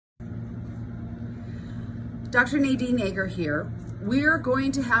Dr. Nadine Egger here. We're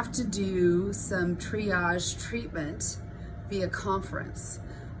going to have to do some triage treatment via conference.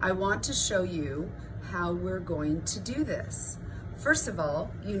 I want to show you how we're going to do this. First of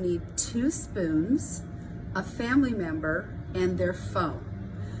all, you need 2 spoons, a family member, and their phone.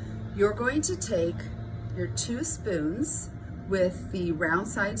 You're going to take your 2 spoons with the round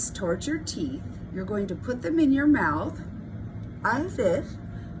sides towards your teeth. You're going to put them in your mouth, as if,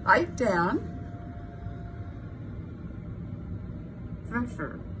 right down.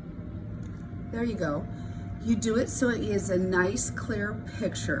 There you go. You do it so it is a nice clear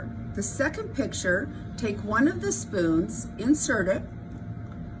picture. The second picture, take one of the spoons, insert it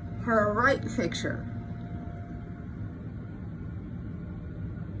for a right picture.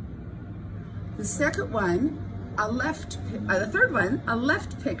 The second one, the third one, a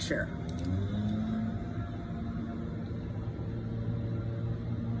left picture.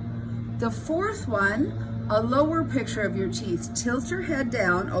 The fourth one, a lower picture of your teeth. Tilt your head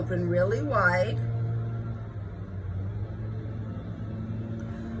down, open really wide.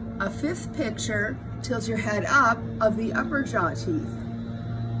 A 5th picture, tilt your head up of the upper jaw teeth.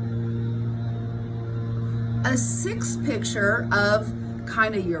 A 6th picture of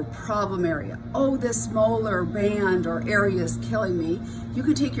kind of your problem area. Oh, this molar band or area is killing me. You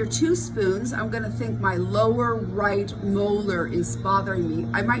can take your 2 spoons. I'm going to think my lower right molar is bothering me.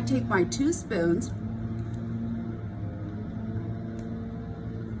 I might take my 2 spoons.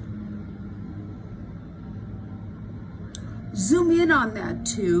 Zoom in on that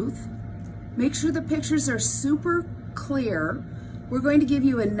tooth. Make sure the pictures are super clear. We're going to give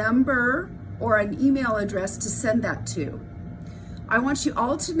you a number or an email address to send that to. I want you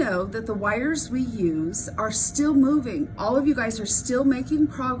all to know that the wires we use are still moving. All of you guys are still making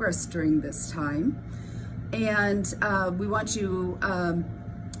progress during this time. And we want you,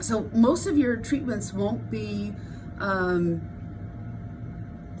 so most of your treatments won't be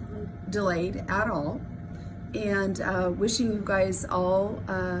delayed at all. And wishing you guys all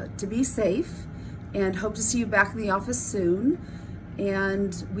to be safe, and hope to see you back in the office soon.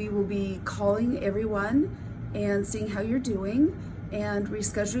 And we will be calling everyone and seeing how you're doing and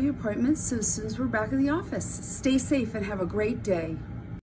reschedule your appointments as soon as we're back in the office. Stay safe and have a great day.